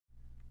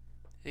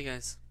Hey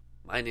guys,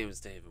 my name is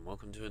Dave and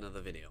welcome to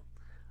another video.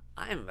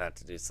 I'm about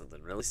to do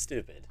something really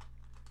stupid.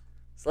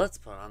 So let's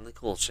put on the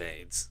cool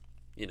shades.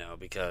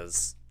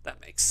 Because that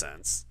makes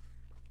sense.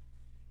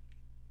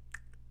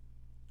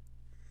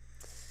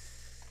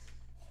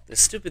 The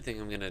stupid thing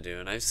I'm going to do,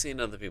 and I've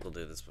seen other people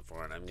do this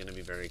before, and I'm going to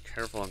be very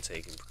careful on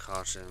taking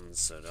precautions,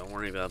 so don't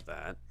worry about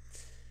that.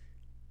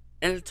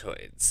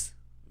 Altoids.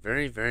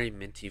 Very, very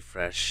minty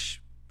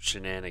fresh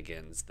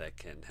shenanigans that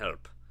can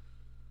help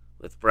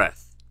with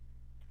breath.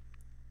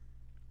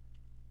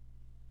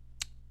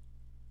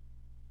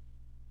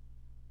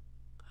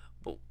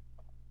 But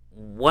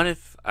what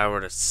if I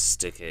were to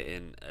stick it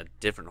in a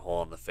different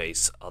hole in the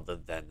face other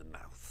than the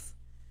mouth?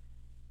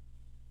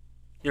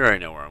 You already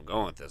know where I'm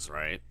going with this,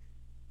 right?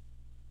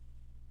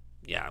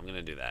 Yeah, I'm going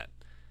to do that.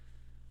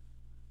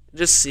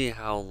 Just see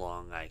how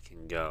long I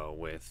can go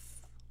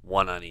with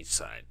one on each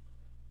side.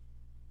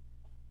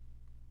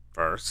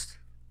 First.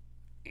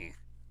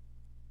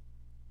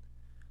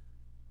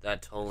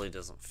 That totally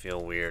doesn't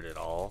feel weird at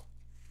all.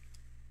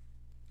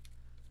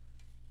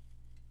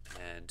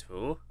 And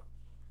two.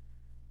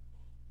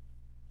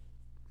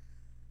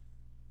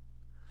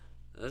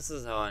 This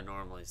is how I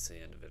normally see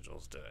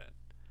individuals do it.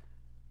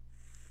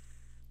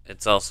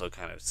 It's also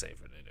kind of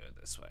safer to do it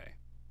this way.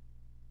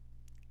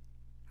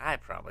 I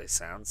probably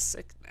sound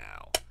sick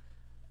now.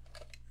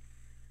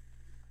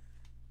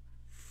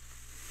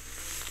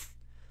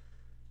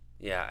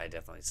 Yeah, I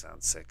definitely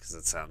sound sick because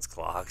it sounds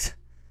clogged.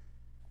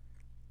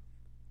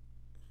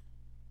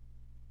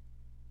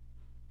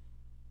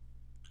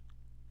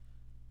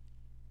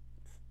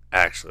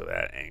 Actually,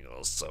 that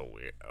angle is so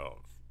weird. Oh.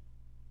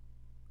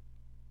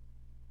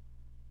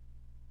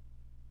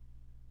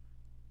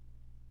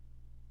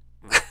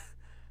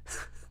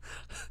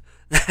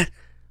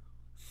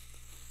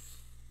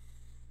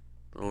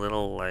 The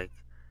little,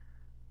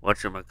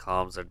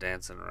 whatchamacallums are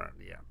dancing around.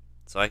 Yeah.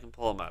 So I can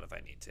pull them out if I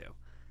need to.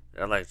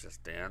 They're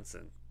just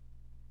dancing.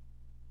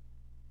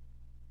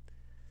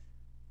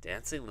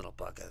 Dancing little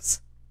buggers.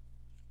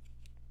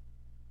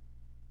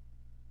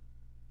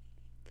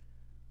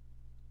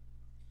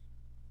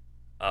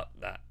 Oh,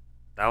 that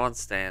one's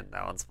staying.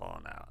 That one's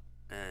falling out.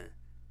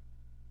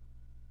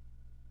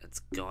 It's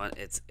gone.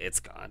 It's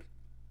gone.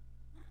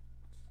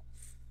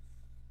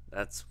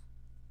 That's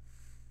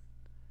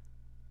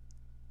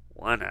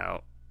one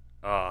out.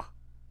 Oh.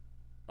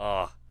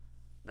 Oh.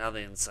 Now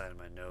the inside of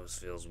my nose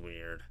feels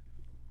weird.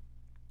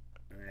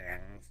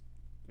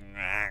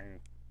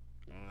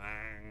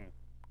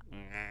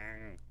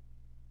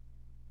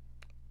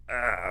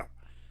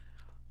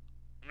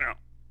 No.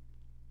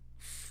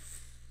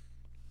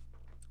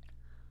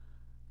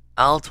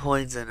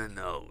 Altoids in a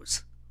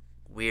nose.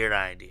 Weird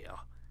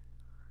idea.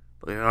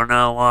 But you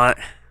know what?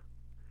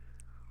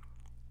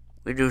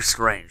 We do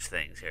strange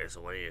things here,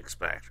 so what do you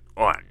expect?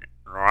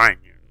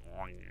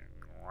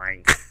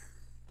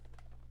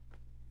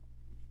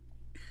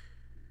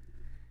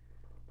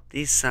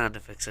 These sound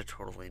effects are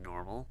totally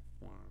normal.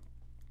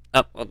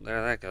 Oh, well,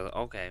 there that goes.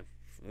 Okay.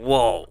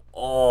 Whoa.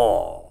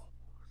 Oh.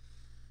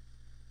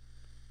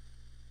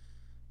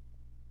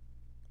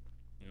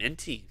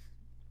 Minty.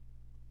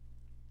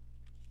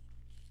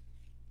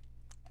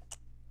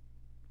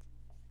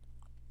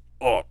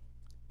 Oh.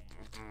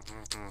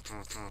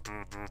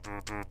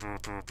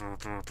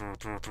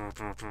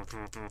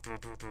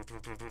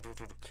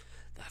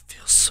 That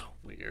feels so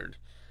weird.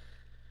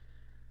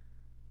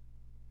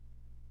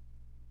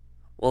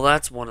 Well,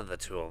 that's one of the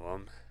two of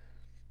them.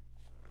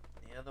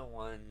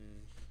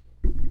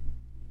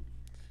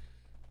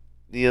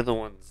 The other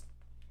one's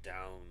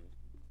down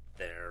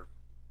there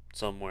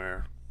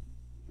somewhere.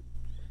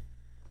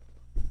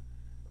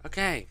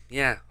 Okay,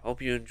 yeah.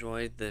 Hope you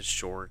enjoyed this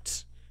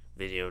short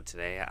video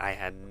today. I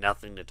had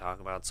nothing to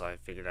talk about, so I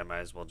figured I might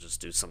as well just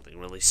do something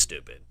really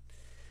stupid.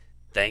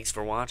 Thanks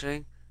for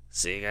watching.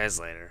 See you guys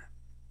later.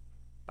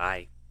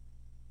 Bye.